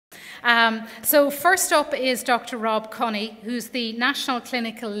So first up is Dr. Rob Cunney, who's the National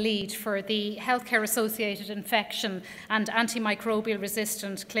Clinical Lead for the Healthcare Associated Infection and Antimicrobial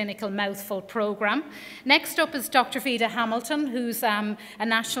Resistant Clinical Mouthful Programme. Next up is Dr. Vida Hamilton, who's a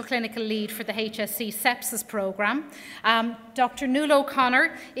National Clinical Lead for the HSC Sepsis Programme. Dr. Nuala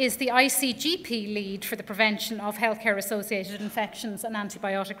O'Connor is the ICGP Lead for the Prevention of Healthcare Associated Infections and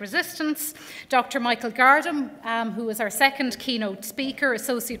Antibiotic Resistance. Dr. Michael Gardam, who is our second keynote speaker,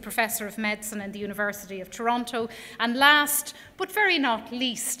 Associate Professor of Medicine in the University of Toronto. And last, but very not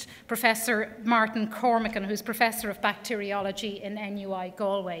least, Professor Martin Cormican, who's Professor of Bacteriology in NUI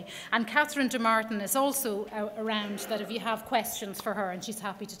Galway. And Catherine DeMartin is also around, that if you have questions for her, and she's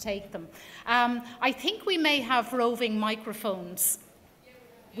happy to take them. I think we may have roving microphones.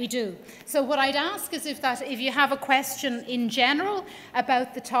 We do. So what I'd ask is if you have a question in general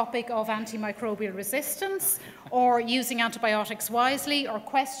about the topic of antimicrobial resistance or using antibiotics wisely, or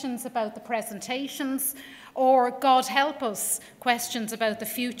questions about the presentations, or, God help us, questions about the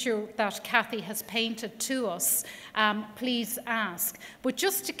future that Kathy has painted to us, please ask. But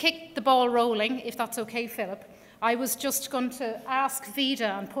just to kick the ball rolling, if that's okay, Philip, I was just going to ask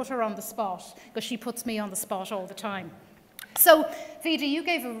Vida and put her on the spot, because she puts me on the spot all the time. So, Vida, you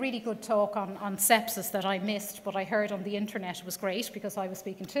gave a really good talk on sepsis that I missed, but I heard on the internet. It was great because I was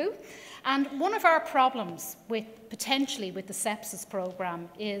speaking too. And one of our problems potentially with the sepsis programme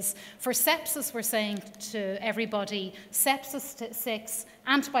is, for sepsis, we're saying to everybody, sepsis 6,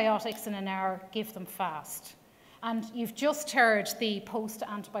 antibiotics in an hour, give them fast. And you've just heard the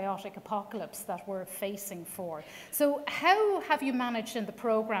post-antibiotic apocalypse that we're facing for. So how have you managed in the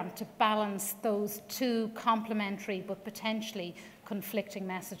programme to balance those two complementary but potentially conflicting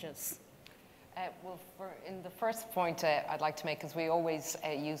messages? Well, in the first point I'd like to make is we always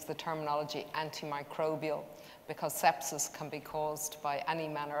use the terminology antimicrobial, because sepsis can be caused by any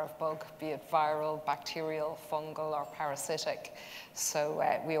manner of bug, be it viral, bacterial, fungal, or parasitic. So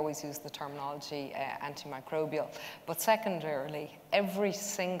we always use the terminology antimicrobial. But secondarily, every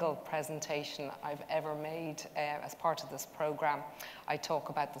single presentation I've ever made as part of this program, I talk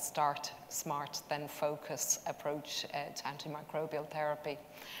about the start, smart, then focus approach to antimicrobial therapy.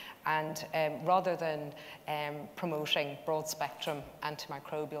 And rather than promoting broad-spectrum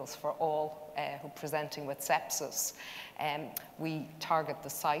antimicrobials for all who are presenting with sepsis, we target the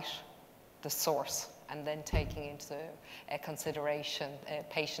site, the source, and then taking into consideration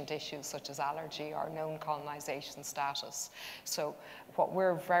patient issues such as allergy or known colonization status. So what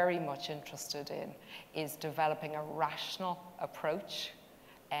we're very much interested in is developing a rational approach,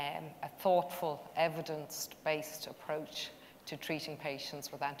 a thoughtful, evidence-based approach to treating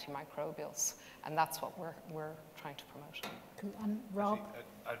patients with antimicrobials, and that's what we're trying to promote. And Rob?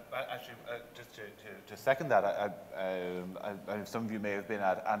 Actually, just to second that, some of you may have been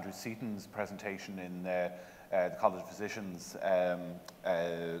at Andrew Seaton's presentation in the College of Physicians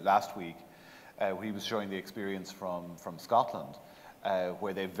last week. He was showing the experience from Scotland,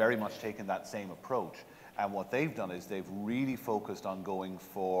 where they've very much taken that same approach. And what they've done is they've really focused on going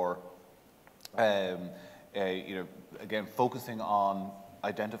for again, focusing on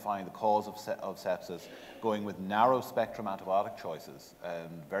identifying the cause of sepsis, going with narrow spectrum antibiotic choices,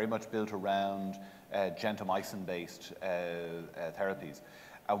 very much built around gentamicin-based therapies.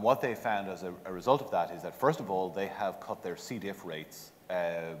 And what they found as a result of that is that, first of all, they have cut their C. diff rates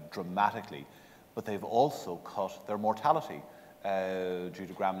dramatically, but they've also cut their mortality due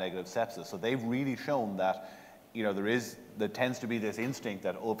to gram-negative sepsis. So they've really shown that there tends to be this instinct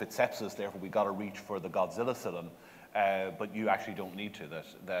that, oh, if it's sepsis, therefore we got to reach for the Godzillacillin, but you actually don't need to.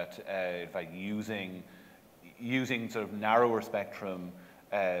 In fact, using sort of narrower spectrum,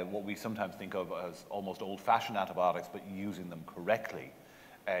 what we sometimes think of as almost old-fashioned antibiotics, but using them correctly,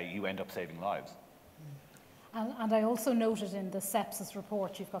 you end up saving lives. And I also noted in the sepsis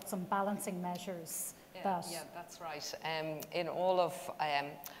report you've got some balancing measures. Yeah, that's right. In all of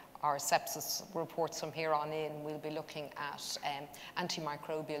our sepsis reports from here on in, we'll be looking at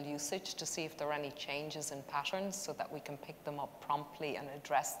antimicrobial usage to see if there are any changes in patterns so that we can pick them up promptly and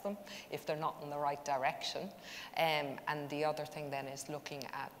address them if they're not in the right direction. And the other thing then is looking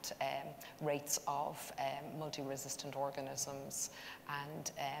at rates of multi-resistant organisms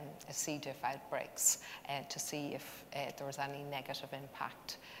and C. diff outbreaks to see if there was any negative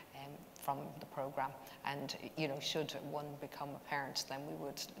impact from the program. And should one become apparent, then we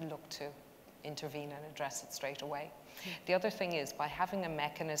would look to intervene and address it straight away. The other thing is, by having a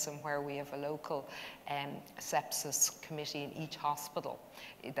mechanism where we have a local sepsis committee in each hospital,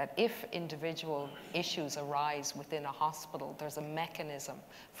 that if individual issues arise within a hospital, there's a mechanism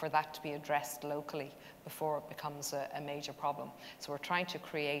for that to be addressed locally before it becomes a major problem. So we're trying to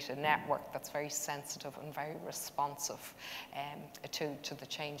create a network that's very sensitive and very responsive to the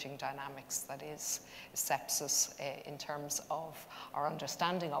changing dynamics that is sepsis in terms of our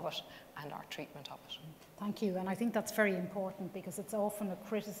understanding of it and our treatment of it. Thank you, and I think that's very important because it's often a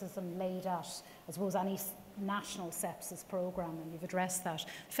criticism laid at, I suppose, any national sepsis programme, and you've addressed that.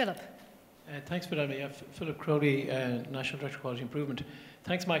 Philip. Thanks for that. Philip Crowley, National Director of Quality Improvement.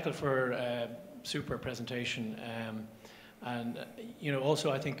 Thanks, Michael, for super presentation. And you know,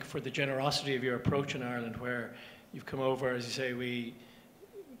 also I think for the generosity of your approach in Ireland, where you've come over, as you say, we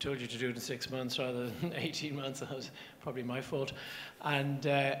told you to do it in 6 months rather than 18 months. That was probably my fault. And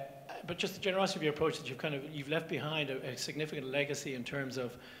but just the generosity of your approach, that you've left behind a significant legacy in terms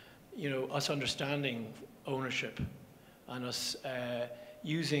of, you know, us understanding ownership and us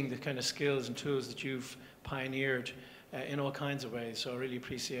using the kind of skills and tools that you've pioneered in all kinds of ways. So I really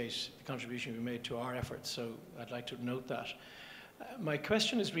appreciate the contribution you made to our efforts. So I'd like to note that. My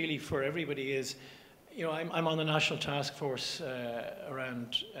question is really for everybody is, you know, I'm on the national task force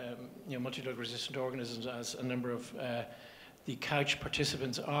around you know, multi-drug resistant organisms, as a number of the couch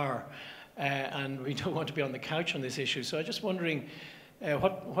participants are, and we don't want to be on the couch on this issue. So I'm just wondering,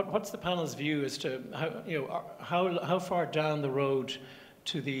 what's the panel's view as to how, you know, how far down the road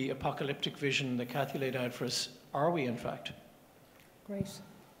to the apocalyptic vision that Kathy laid out for us are we, in fact? Great.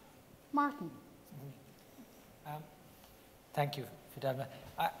 Martin. Thank you, Fidelma.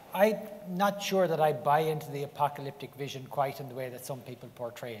 I'm not sure that I buy into the apocalyptic vision quite in the way that some people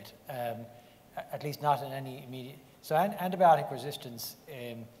portray it, at least not in any immediate. So antibiotic resistance,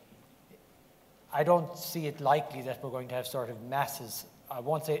 I don't see it likely that we're going to have sort of masses. I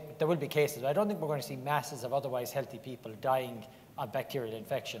won't say there will be cases, but I don't think we're going to see masses of otherwise healthy people dying of bacterial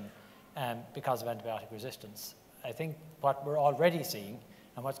infection because of antibiotic resistance. I think what we're already seeing,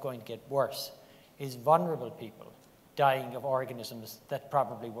 and what's going to get worse, is vulnerable people dying of organisms that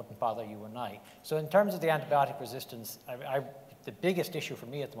probably wouldn't bother you and I. So in terms of the antibiotic resistance, the biggest issue for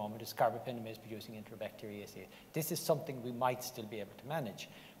me at the moment is carbapenemase producing Enterobacteriaceae. This is something we might still be able to manage.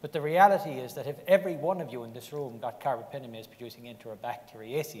 But the reality is that if every one of you in this room got carbapenemase producing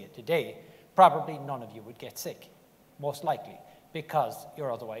Enterobacteriaceae today, probably none of you would get sick, most likely, because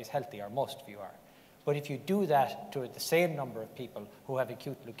you're otherwise healthy, or most of you are. But if you do that to the same number of people who have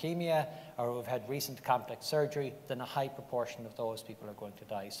acute leukemia or who have had recent complex surgery, then a high proportion of those people are going to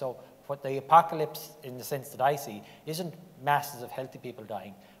die. So what the apocalypse, in the sense that I see, isn't masses of healthy people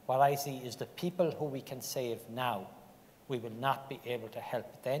dying. What I see is the people who we can save now, we will not be able to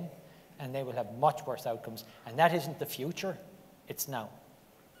help then, and they will have much worse outcomes. And that isn't the future, it's now.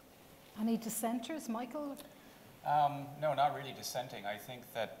 Any dissenters, Michael? No, not really dissenting. I think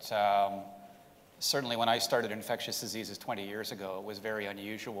that certainly when I started infectious diseases 20 years ago, it was very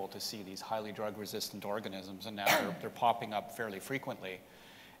unusual to see these highly drug-resistant organisms, and now they're popping up fairly frequently.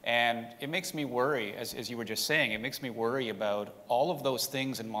 And it makes me worry, as you were just saying, it makes me worry about all of those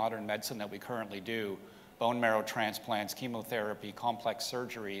things in modern medicine that we currently do, bone marrow transplants, chemotherapy, complex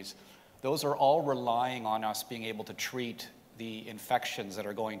surgeries. Those are all relying on us being able to treat the infections that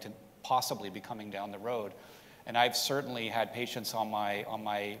are going to possibly be coming down the road. And I've certainly had patients on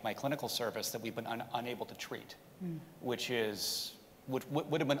my clinical service that we've been unable to treat, which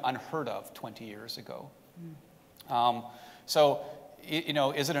would have been unheard of 20 years ago. So, you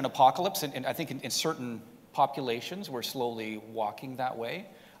know, is it an apocalypse? And I think in certain populations, we're slowly walking that way.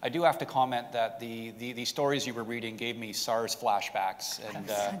 I do have to comment that the stories you were reading gave me SARS flashbacks,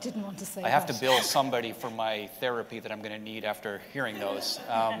 and I didn't want to say I have to bill somebody for my therapy that I'm going to need after hearing those.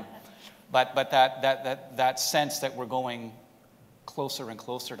 But that sense that we're going closer and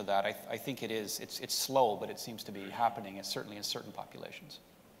closer to that, I think it is. It's slow, but it seems to be happening, certainly in certain populations.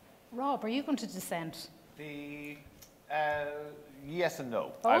 Rob, are you going to dissent? Yes and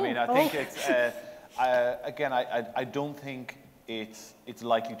no. Oh, I mean, I think it's again. I don't think it's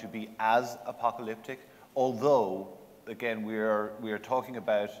likely to be as apocalyptic. Although, again, we're talking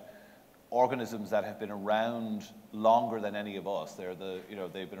about organisms that have been around longer than any of us.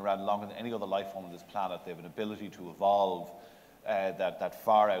 They've been around longer than any other life form on this planet. They have an ability to evolve that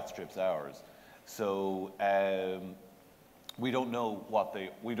far outstrips ours. So we don't know what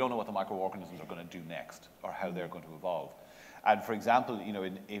the microorganisms are going to do next, or how they're going to evolve. And for example, you know,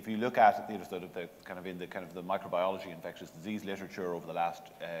 if you look at the microbiology infectious disease literature over the last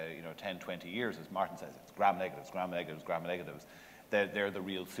 10, 20 years, as Martin says, it's gram negatives, gram negatives, gram negatives. They're the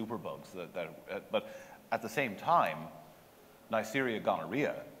real superbugs. But At the same time, Neisseria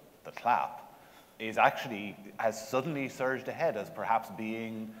gonorrhea, the clap, has suddenly surged ahead as perhaps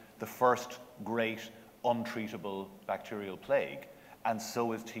being the first great untreatable bacterial plague, and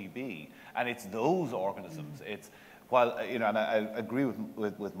so is TB. And it's those organisms. While, and I agree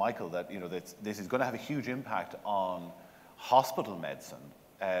with Michael that, this is going to have a huge impact on hospital medicine,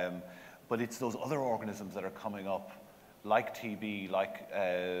 but it's those other organisms that are coming up, like TB, like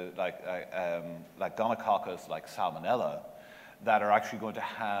gonococcus, like salmonella, that are actually going to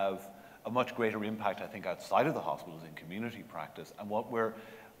have a much greater impact, I think, outside of the hospitals in community practice. And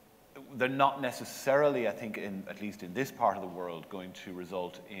they're not necessarily, I think, at least in this part of the world, going to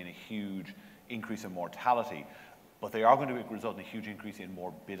result in a huge increase in mortality, but they are going to result in a huge increase in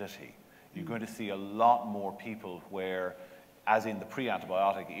morbidity. You're going to see a lot more people where, as in the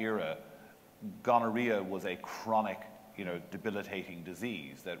pre-antibiotic era, gonorrhea was a chronic, debilitating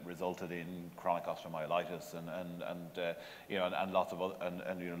disease that resulted in chronic osteomyelitis and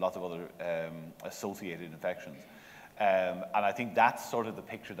lots of other associated infections. And I think that's sort of the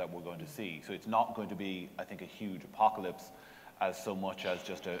picture that we're going to see. So it's not going to be, I think, a huge apocalypse as so much as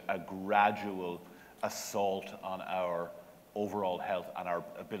just a gradual assault on our overall health and our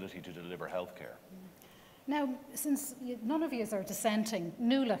ability to deliver healthcare. Now, since none of you are dissenting,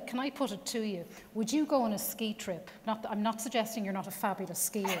 Nuala, can I put it to you? Would you go on a ski trip? I'm not suggesting you're not a fabulous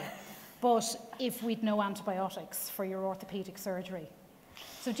skier, but if we'd no antibiotics for your orthopaedic surgery.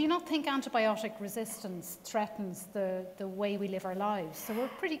 So do you not think antibiotic resistance threatens the way we live our lives? So we're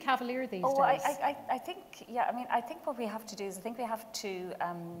pretty cavalier these days. I think, yeah, I mean, I think what we have to do is I think we have to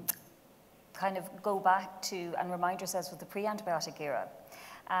kind of go back to and remind ourselves of the pre-antibiotic era.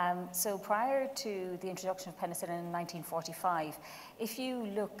 So prior to the introduction of penicillin in 1945, if you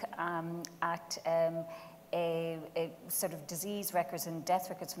look at a sort of disease records and death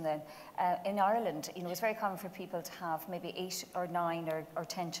records from then, in Ireland, it was very common for people to have maybe 8 or 9 or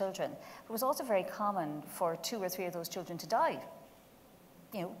 10 children. It was also very common for 2 or 3 of those children to die,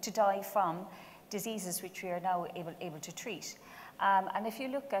 to die from diseases which we are now able to treat. And if you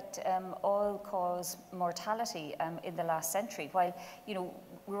look at all-cause mortality in the last century, while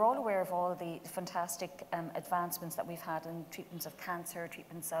we're all aware of all the fantastic advancements that we've had in treatments of cancer,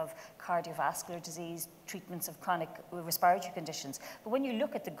 treatments of cardiovascular disease, treatments of chronic respiratory conditions, but when you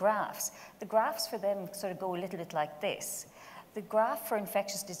look at the graphs for them sort of go a little bit like this. The graph for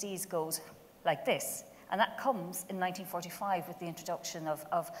infectious disease goes like this. And that comes in 1945 with the introduction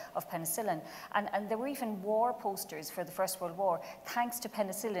of penicillin. And there were even war posters for the First World War. Thanks to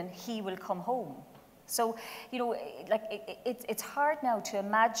penicillin, he will come home. So, it's hard now to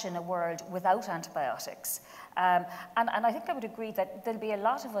imagine a world without antibiotics. And I think I would agree that there'll be a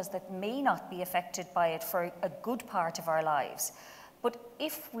lot of us that may not be affected by it for a good part of our lives. But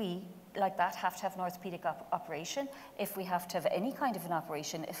if we, like that, have to have an orthopedic operation, if we have to have any kind of an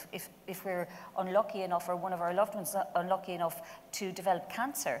operation, if we're unlucky enough or one of our loved ones unlucky enough to develop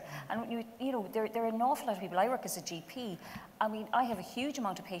cancer, and there are an awful lot of people. I work as a GP. I mean, I have a huge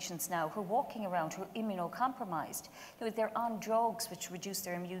amount of patients now who are walking around who are immunocompromised. They're on drugs which reduce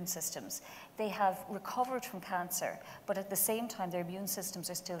their immune systems. They have recovered from cancer, but at the same time, their immune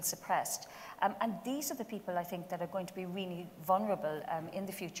systems are still suppressed. And these are the people, I think, that are going to be really vulnerable in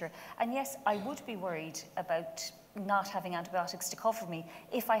the future. And yes, I would be worried about not having antibiotics to cover me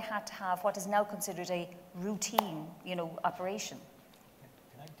if I had to have what is now considered a routine, operation.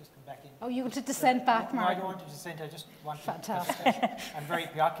 Can I just come back in? Oh, you want to dissent back, Mark? No, I don't want to dissent. I just want Fantastic. to... I'm very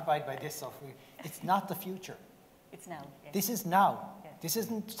preoccupied by this stuff. It's not the future. It's now. Yes. This is now. Yeah. This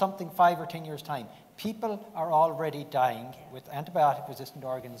isn't something 5 or 10 years' time. People are already dying with antibiotic-resistant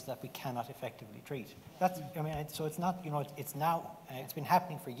organs that we cannot effectively treat. That's, I mean, so it's not, it's now. It's been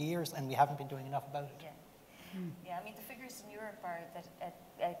happening for years, and we haven't been doing enough about it. Yeah. Yeah, I mean, the figures in Europe are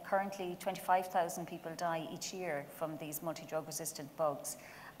that currently 25,000 people die each year from these multi-drug resistant bugs.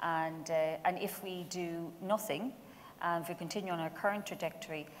 And if we do nothing, if we continue on our current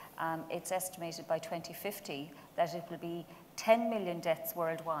trajectory, it's estimated by 2050 that it will be 10 million deaths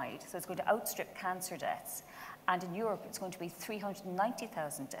worldwide. So it's going to outstrip cancer deaths. And in Europe, it's going to be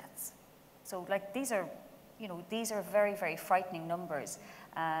 390,000 deaths. So these are very, very frightening numbers.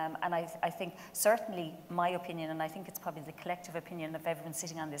 And I think certainly my opinion, and I think it's probably the collective opinion of everyone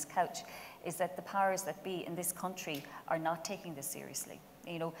sitting on this couch, is that the powers that be in this country are not taking this seriously.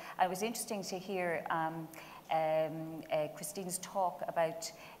 It was interesting to hear Christine's talk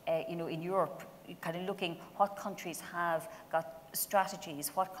about, in Europe, kind of looking what countries have got strategies,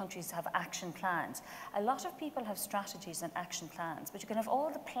 what countries have action plans. A lot of people have strategies and action plans, but you can have all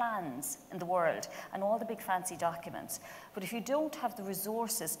the plans in the world and all the big fancy documents. But if you don't have the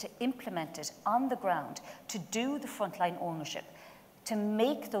resources to implement it on the ground, to do the frontline ownership, to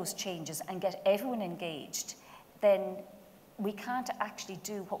make those changes and get everyone engaged, then we can't actually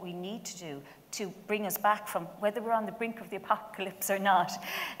do what we need to do to bring us back from, whether we're on the brink of the apocalypse or not,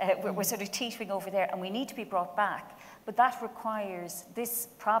 we're sort of teetering over there, and we need to be brought back. But that requires this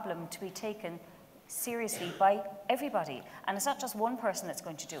problem to be taken seriously by everybody. And it's not just one person that's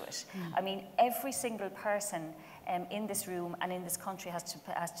going to do it. I mean, every single person in this room and in this country has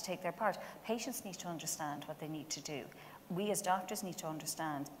to take their part. Patients need to understand what they need to do. We as doctors need to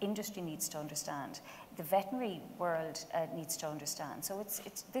understand. Industry needs to understand. The veterinary world needs to understand. So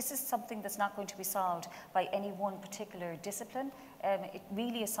this is something that's not going to be solved by any one particular discipline. It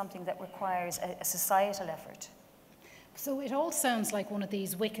really is something that requires a societal effort. So it all sounds like one of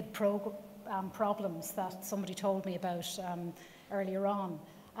these wicked problems that somebody told me about earlier on.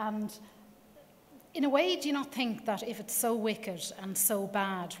 And in a way, do you not think that if it's so wicked and so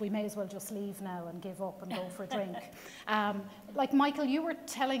bad, we may as well just leave now and give up and go for a drink? Like Michael, you were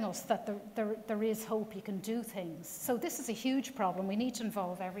telling us that there is hope, you can do things. So this is a huge problem. We need to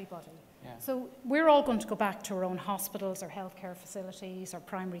involve everybody. Yeah. So we're all going to go back to our own hospitals, our healthcare facilities, our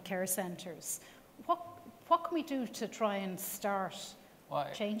primary care centres. What can we do to try and start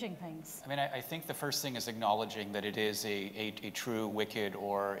changing things? I mean, I think the first thing is acknowledging that it is a true wicked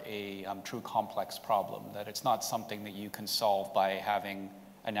or a true complex problem, that it's not something that you can solve by having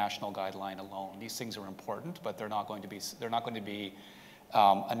a national guideline alone. These things are important, but they're not going to be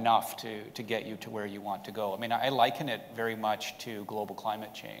enough to get you to where you want to go. I mean, I liken it very much to global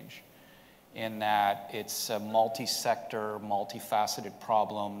climate change, in that it's a multi-sector, multifaceted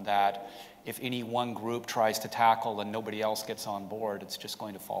problem that if any one group tries to tackle and nobody else gets on board, it's just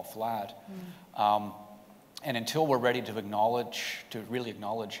going to fall flat. And until we're ready to really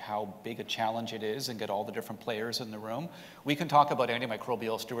acknowledge how big a challenge it is and get all the different players in the room, we can talk about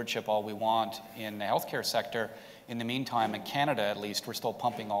antimicrobial stewardship all we want in the healthcare sector. In the meantime, in Canada at least, we're still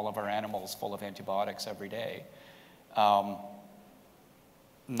pumping all of our animals full of antibiotics every day.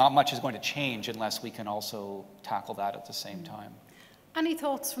 Not much is going to change unless we can also tackle that at the same time. Any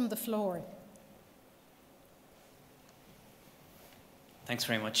thoughts from the floor? Thanks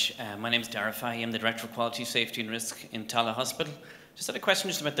very much. My name is Dara Fahy. I'm the Director of Quality, Safety and Risk in Tallaght Hospital. Just had a question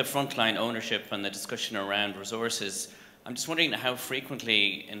just about the frontline ownership and the discussion around resources. I'm just wondering how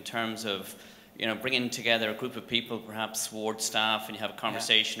frequently, in terms of bringing together a group of people, perhaps ward staff, and you have a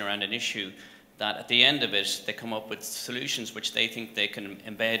conversation around an issue, that at the end of it, they come up with solutions which they think they can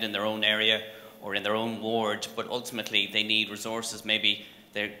embed in their own area or in their own ward, but ultimately they need resources. Maybe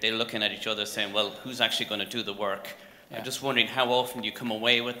they're looking at each other saying, well, who's actually going to do the work? Yeah. I'm just wondering how often you come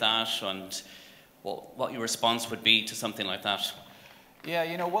away with that and what your response would be to something like that.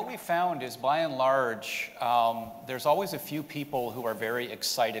 Yeah, what we found is by and large, there's always a few people who are very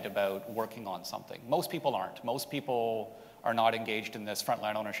excited about working on something. Most people aren't. Most people are not engaged in this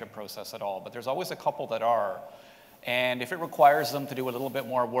frontline ownership process at all, but there's always a couple that are. And if it requires them to do a little bit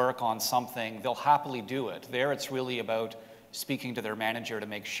more work on something, they'll happily do it. There, it's really about speaking to their manager to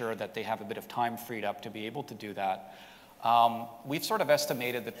make sure that they have a bit of time freed up to be able to do that. We've sort of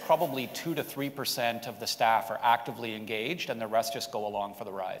estimated that probably 2 to 3% of the staff are actively engaged, and the rest just go along for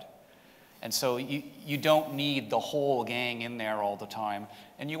the ride. And so you don't need the whole gang in there all the time.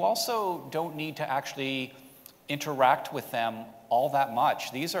 And you also don't need to actually interact with them all that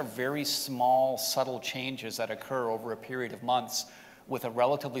much. These are very small, subtle changes that occur over a period of months with a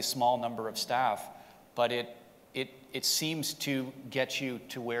relatively small number of staff, but it seems to get you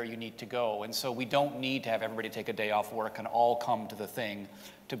to where you need to go. And so we don't need to have everybody take a day off work and all come to the thing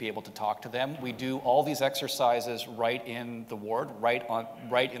to be able to talk to them. We do all these exercises right in the ward,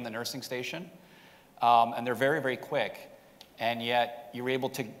 right in the nursing station, and they're very, very quick. And yet you're able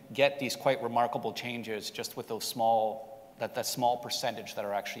to get these quite remarkable changes just with those that small percentage that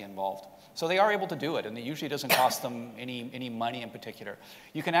are actually involved. So they are able to do it, and it usually doesn't cost them any money in particular.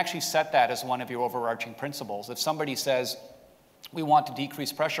 You can actually set that as one of your overarching principles. If somebody says, we want to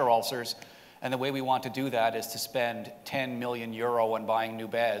decrease pressure ulcers, and the way we want to do that is to spend 10 million euro on buying new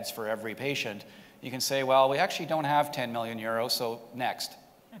beds for every patient, you can say, well, we actually don't have 10 million euro, so next.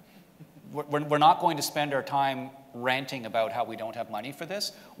 We're not going to spend our time ranting about how we don't have money for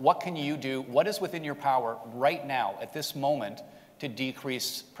this. What can you do? What is within your power right now, at this moment, to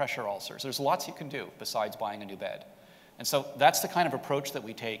decrease pressure ulcers? There's lots you can do besides buying a new bed. And so that's the kind of approach that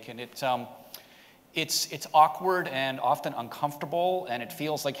we take. And it's awkward and often uncomfortable, and it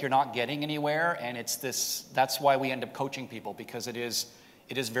feels like you're not getting anywhere, and that's why we end up coaching people, because it is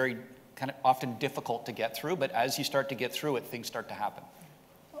very kind of often difficult to get through, but as you start to get through it, things start to happen.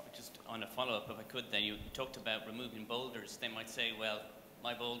 Just on a follow-up, if I could then, you talked about removing boulders. They might say, well,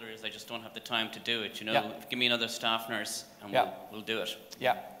 my boulder is I just don't have the time to do it, you know, Yeah. give me another staff nurse and we'll do it.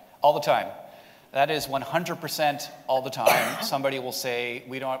 Yeah, all the time. That is 100% all the time. Somebody will say,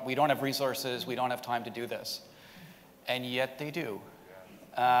 we don't have resources, we don't have time to do this. And yet they do.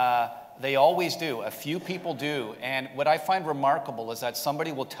 They always do. A few people do. And what I find remarkable is that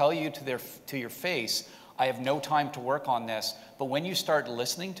somebody will tell you to your face, I have no time to work on this. But when you start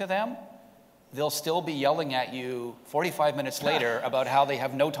listening to them, they'll still be yelling at you 45 minutes later about how they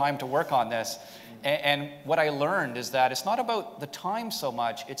have no time to work on this. And what I learned is that it's not about the time so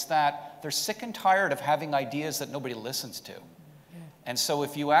much, it's that they're sick and tired of having ideas that nobody listens to. And so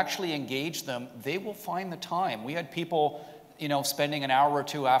if you actually engage them, they will find the time. We had people, you know, spending an hour or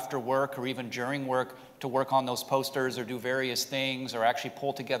two after work or even during work to work on those posters or do various things or actually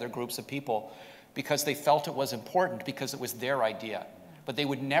pull together groups of people because they felt it was important because it was their idea. But they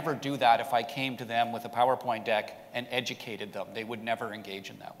would never do that if I came to them with a PowerPoint deck and educated them. They would never engage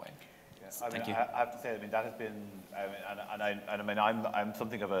in that way. Thank you. I have to say, I mean, that has been, I'm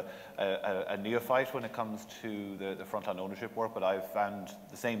something of a neophyte when it comes to the frontline ownership work, but I've found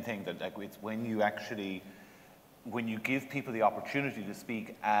the same thing, that like, it's when you give people the opportunity to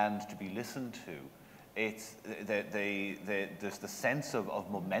speak and to be listened to, it's there's the sense of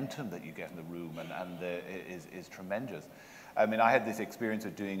momentum that you get in the room is tremendous. I mean, I had this experience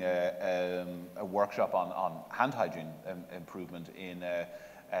of doing a workshop on hand hygiene improvement in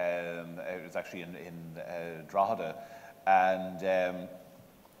it was actually in Drogheda, and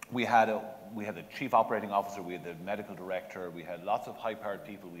we had a chief operating officer, we had the medical director, we had lots of high-powered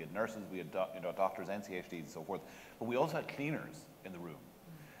people, we had nurses, we had doctors, NCHDs, and so forth, but we also had cleaners in the room.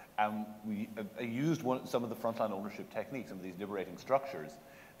 And we used some of the frontline ownership techniques, some of these liberating structures,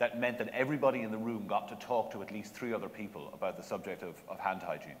 that meant that everybody in the room got to talk to at least 3 other people about the subject of hand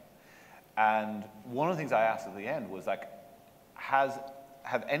hygiene. And one of the things I asked at the end was, like,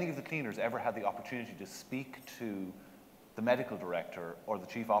 have any of the cleaners ever had the opportunity to speak to the medical director or the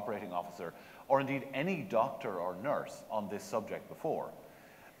chief operating officer, or indeed any doctor or nurse on this subject before?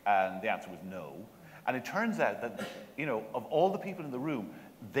 And the answer was no. And it turns out that, you know, of all the people in the room,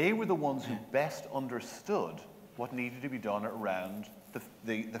 they were the ones who best understood what needed to be done around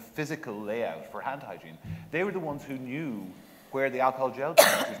the physical layout for hand hygiene. They were the ones who knew where the alcohol gel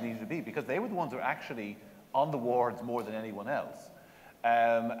dispensers needed to be, because they were the ones who were actually on the wards more than anyone else.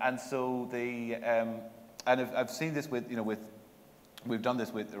 And so and I've seen this with, you know, we've done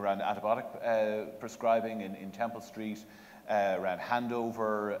this with around antibiotic prescribing in Temple Street, around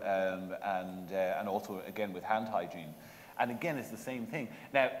handover, and also again with hand hygiene. And again, it's the same thing.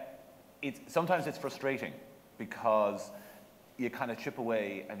 Now, sometimes it's frustrating because you kind of chip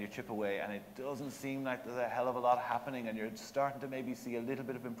away and it doesn't seem like there's a hell of a lot happening, and you're starting to maybe see a little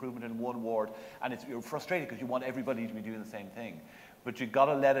bit of improvement in one ward, and you're frustrated because you want everybody to be doing the same thing. But you've got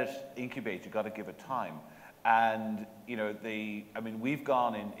to let it incubate, you've got to give it time. And, you know, we've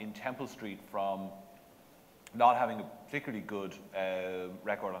gone in Temple Street from not having a particularly good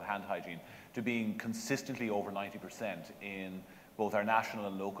record on hand hygiene to being consistently over 90% in both our national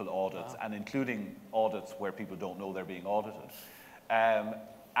and local audits, and including audits where people don't know they're being audited.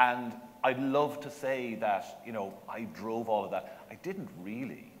 And I'd love to say that, you know, I drove all of that. I didn't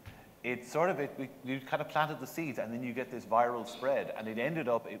really. It's sort of, you kind of planted the seeds, and then you get this viral spread, and it ended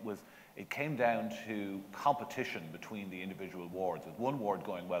up, it came down to competition between the individual wards, with one ward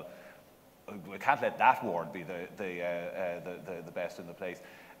going, well, we can't let that ward be the best in the place.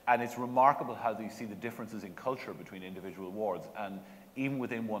 And it's remarkable how you see the differences in culture between individual wards, and even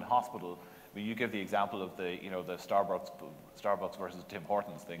within one hospital. I mean, you give the example of the Starbucks versus Tim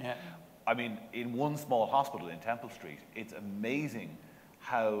Hortons thing. Yeah. I mean, in one small hospital in Temple Street, it's amazing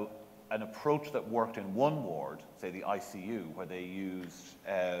how an approach that worked in one ward, say the ICU, where they used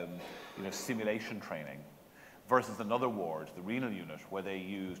simulation training, versus another ward, the renal unit, where they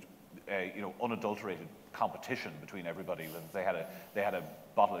used unadulterated competition between everybody. They had a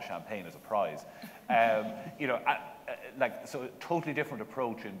bottle of champagne as a prize. So a totally different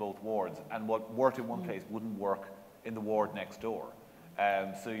approach in both wards, and what worked in one place wouldn't work in the ward next door.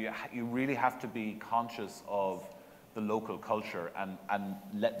 So you really have to be conscious of the local culture and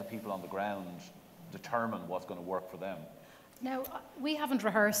let the people on the ground determine what's going to work for them. Now, we haven't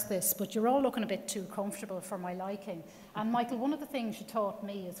rehearsed this, but you're all looking a bit too comfortable for my liking. And Michael, one of the things you taught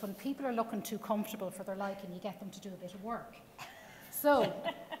me is when people are looking too comfortable for their liking, you get them to do a bit of work. So,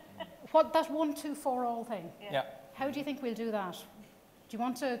 what that 1, 2, 4 all thing. Yeah. How do you think we'll do that? Do you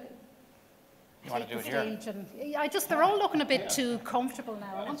want to? You want to do it here? They're all looking a bit too comfortable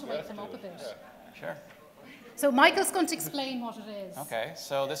now. I want to wake them up a bit. Sure. So Michael's going to explain what it is. Okay,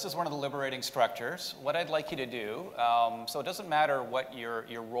 so this is one of the liberating structures. What I'd like you to do, so it doesn't matter what your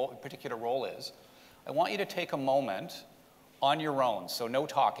particular role is, I want you to take a moment on your own, so no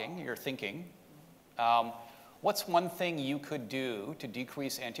talking, you're thinking. What's one thing you could do to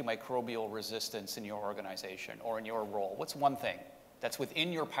decrease antimicrobial resistance in your organization or in your role? What's one thing that's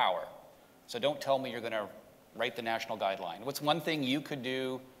within your power? So don't tell me you're going to write the national guideline. What's one thing you could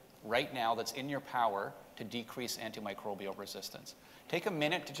do right now that's in your power to decrease antimicrobial resistance? Take a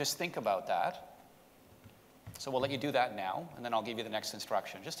minute to just think about that. So we'll let you do that now, and then I'll give you the next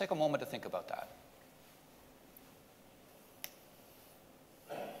instruction. Just take a moment to think about that.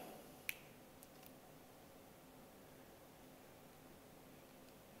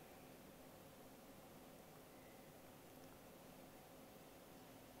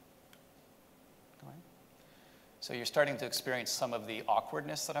 So you're starting to experience some of the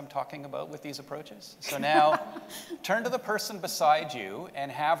awkwardness that I'm talking about with these approaches. So now turn to the person beside you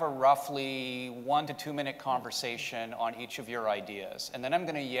and have a roughly 1 to 2 minute conversation on each of your ideas. And then I'm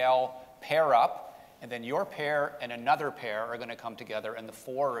going to yell, pair up, and then your pair and another pair are going to come together, and the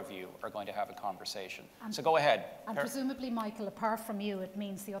 4 of you are going to have a conversation. So go ahead. And presumably, Michael, apart from you, it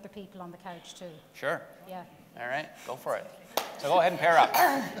means the other people on the couch too. Sure. Yeah. All right, go for it. So go ahead and pair up.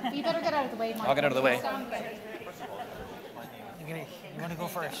 You better get out of the way, Michael. I'll get out of the way. You want to go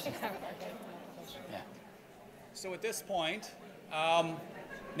first? Yeah. So at this point,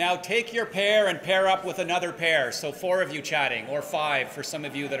 now take your pair and pair up with another pair. So 4 of you chatting, or 5 for some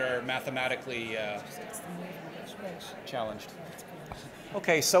of you that are mathematically challenged.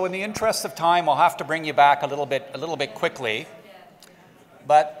 Okay, so in the interest of time, I'll have to bring you back a little bit quickly.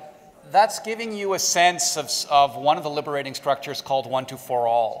 But that's giving you a sense of one of the liberating structures called 1, 2, 4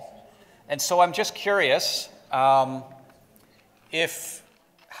 all. And so I'm just curious if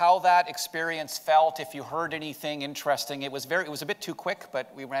how that experience felt, if you heard anything interesting. It was a bit too quick,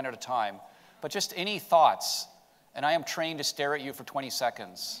 but we ran out of time. But just any thoughts, and I am trained to stare at you for 20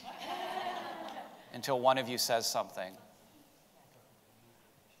 seconds until one of you says something.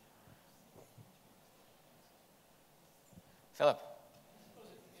 Philip.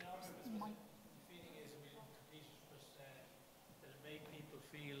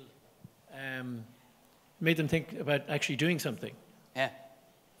 Made them think about actually doing something. Yeah.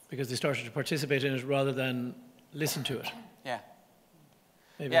 Because they started to participate in it rather than listen to it. Yeah.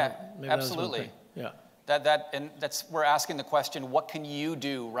 Maybe yeah, maybe absolutely. Yeah. We're asking the question, what can you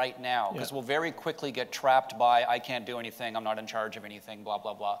do right now? Because we'll very quickly get trapped by, I can't do anything, I'm not in charge of anything, blah,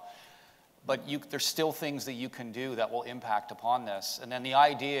 blah, blah. But there's still things that you can do that will impact upon this. And then the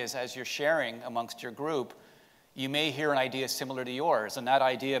idea is, as you're sharing amongst your group, you may hear an idea similar to yours, and that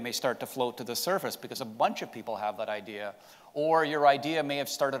idea may start to float to the surface because a bunch of people have that idea. Or your idea may have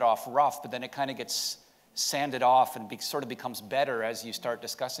started off rough, but then it kind of gets sanded off and sort of becomes better as you start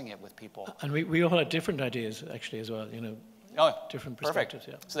discussing it with people. And we all had different ideas, actually, as well, you know. Oh, different perspectives,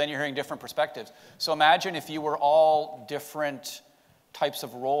 perfect. Yeah. So then you're hearing different perspectives. So imagine if you were all different types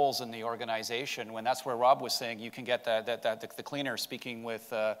of roles in the organization, when that's where Rob was saying you can get the cleaner speaking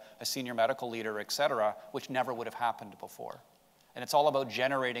with a senior medical leader, et cetera, which never would have happened before. And it's all about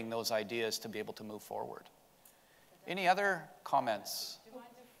generating those ideas to be able to move forward. Any other comments? Do you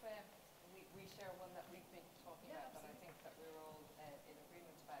mind if we share one that we've been talking about that I think that we're all in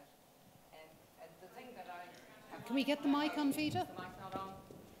agreement about? And the thing that I... Can we get the mic on, Vita? Is the mic not on?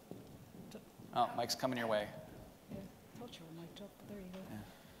 Oh, mic's coming your way. I thought you were mic'd up, but there you go. Yeah.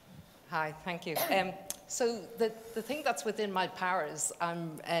 Hi, thank you. So the thing that's within my power is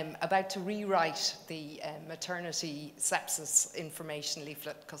I'm about to rewrite the maternity sepsis information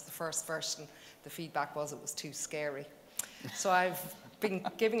leaflet, because the first version, the feedback was it was too scary. So I've been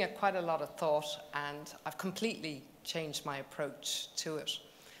giving it quite a lot of thought, and I've completely changed my approach to it.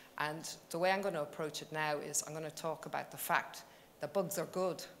 And the way I'm going to approach it now is I'm going to talk about the fact that bugs are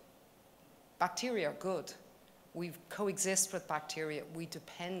good. Bacteria are good. We coexist with bacteria. We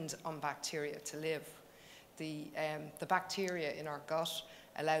depend on bacteria to live. The bacteria in our gut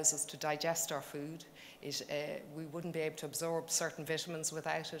allows us to digest our food. We wouldn't be able to absorb certain vitamins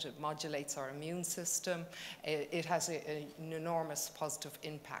without it. It modulates our immune system. It has an enormous positive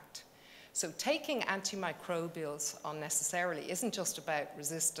impact. So taking antimicrobials unnecessarily isn't just about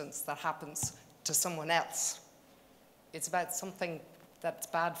resistance that happens to someone else. It's about something that's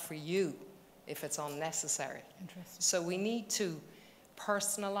bad for you if it's unnecessary. So we need to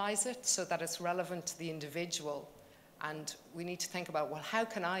personalize it so that it's relevant to the individual And we need to think about, well, how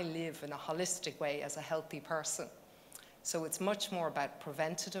can I live in a holistic way as a healthy person? So it's much more about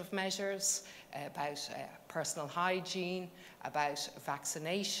preventative measures, about personal hygiene, about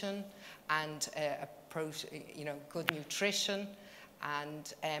vaccination, and good nutrition.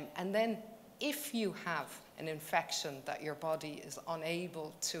 And then if you have an infection that your body is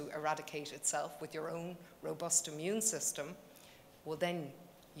unable to eradicate itself with your own robust immune system, well, then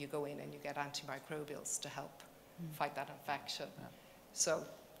you go in and you get antimicrobials to help fight that infection. Yeah. So,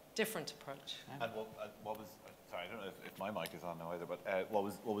 different approach. And what was, sorry, I don't know if my mic is on now either, but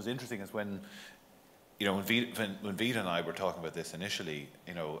what was interesting is when Vita and I were talking about this initially,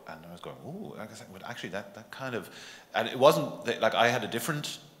 and I was going, ooh, actually that kind of, and it wasn't, like I had a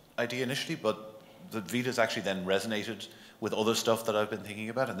different idea initially, but the Vita's actually then resonated with other stuff that I've been thinking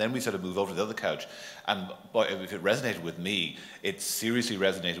about, and then we sort of moved over to the other couch, and if it resonated with me, it seriously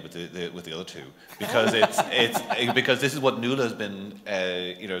resonated with the other two, because because this is what Nuala has been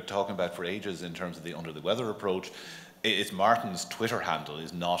talking about for ages in terms of the under the weather approach. It's Martin's Twitter handle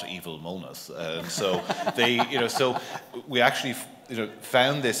is not evil Monas, so so we actually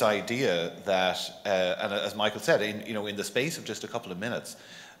found this idea that, and as Michael said, in the space of just a couple of minutes,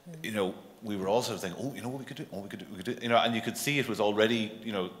 we were also thinking, what we could do, we could do, and you could see it was already,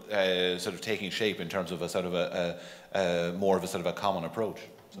 sort of taking shape in terms of a sort of more of a sort of a common approach.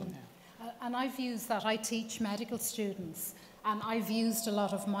 So. And I've used that. I teach medical students, and I've used a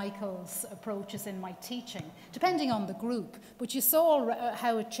lot of Michael's approaches in my teaching, depending on the group. But you saw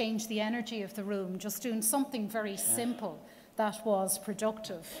how it changed the energy of the room, just doing something very simple that was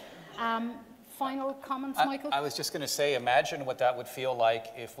productive. Final comments, Michael? I was just going to say, imagine what that would feel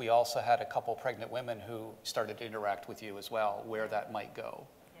like if we also had a couple pregnant women who started to interact with you as well, where that might go.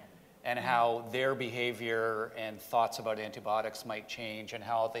 Yeah. And how their behavior and thoughts about antibiotics might change, and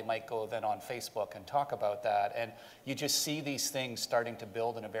how they might go then on Facebook and talk about that. And you just see these things starting to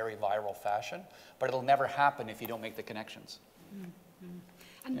build in a very viral fashion, but it'll never happen if you don't make the connections. Mm-hmm.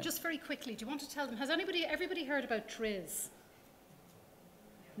 And just very quickly, do you want to tell them, has everybody heard about Triz?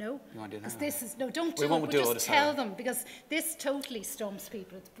 No? You want to do that? This is, no, don't do it, but just tell them, because this totally stumps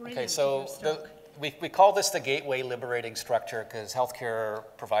people. It's brilliant. Okay, so we call this the gateway liberating structure because healthcare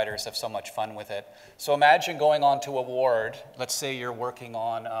providers have so much fun with it. So imagine going onto a ward, let's say you're working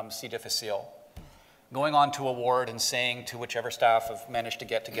on C. difficile, going onto a ward and saying to whichever staff have managed to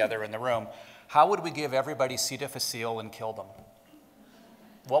get together in the room, how would we give everybody C. difficile and kill them?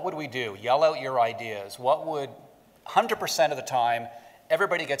 What would we do? Yell out your ideas. What would, 100% of the time,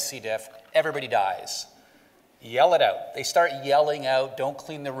 everybody gets C. diff, everybody dies. Yell it out. They start yelling out, don't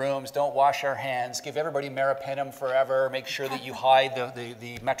clean the rooms, don't wash our hands, give everybody meropenem forever, make sure that you hide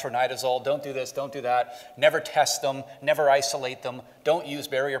the metronidazole, don't do this, don't do that, never test them, never isolate them, don't use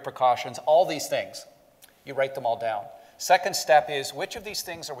barrier precautions, all these things. You write them all down. Second step is, which of these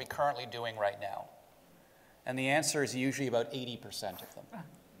things are we currently doing right now? And the answer is usually about 80% of them.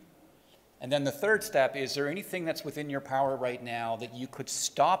 And then the third step is there anything that's within your power right now that you could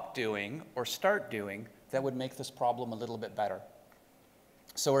stop doing or start doing that would make this problem a little bit better?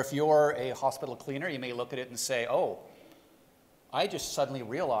 So if you're a hospital cleaner, you may look at it and say, oh, I just suddenly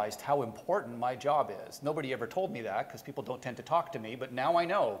realized how important my job is. Nobody ever told me that because people don't tend to talk to me, but now I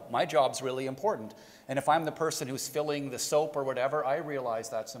know my job's really important. And if I'm the person who's filling the soap or whatever, I realize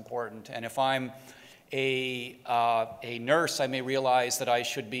that's important. And if I'm a nurse, I may realize that I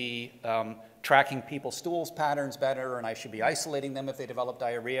should be tracking people's stools patterns better, and I should be isolating them if they develop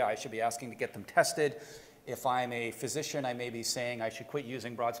diarrhea. I should be asking to get them tested. If I'm a physician, I may be saying I should quit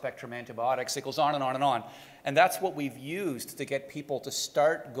using broad-spectrum antibiotics. It goes on and on and on. And that's what we've used to get people to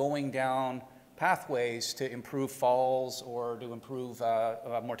start going down pathways to improve falls or to improve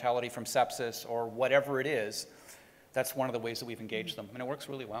mortality from sepsis or whatever it is. That's one of the ways that we've engaged them, and it works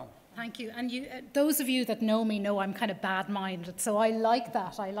really well. Thank you. And you, those of you that know me know I'm kind of bad-minded, so I like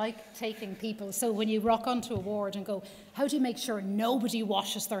that. I like taking people. So when you rock onto a ward and go, how do you make sure nobody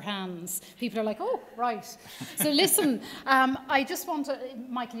washes their hands? People are like, oh, right. So listen, I just want to,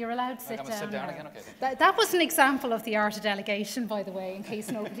 Michael, you're allowed to sit down. Sit down again? Okay. That was an example of the art of delegation, by the way, in case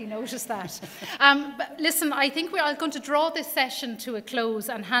nobody noticed that. But listen, I think I'm going to draw this session to a close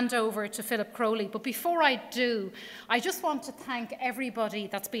and hand over to Philip Crowley. But before I do, I just want to thank everybody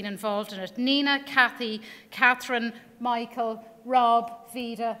that's been involved in it. Nina, Kathy, Catherine, Michael, Rob,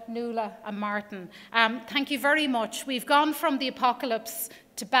 Vida, Nuala and Martin. Thank you very much. We've gone from the apocalypse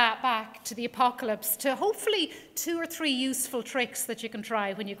to back to the apocalypse to hopefully 2 or 3 useful tricks that you can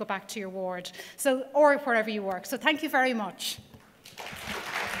try when you go back to your ward, or wherever you work. So thank you very much.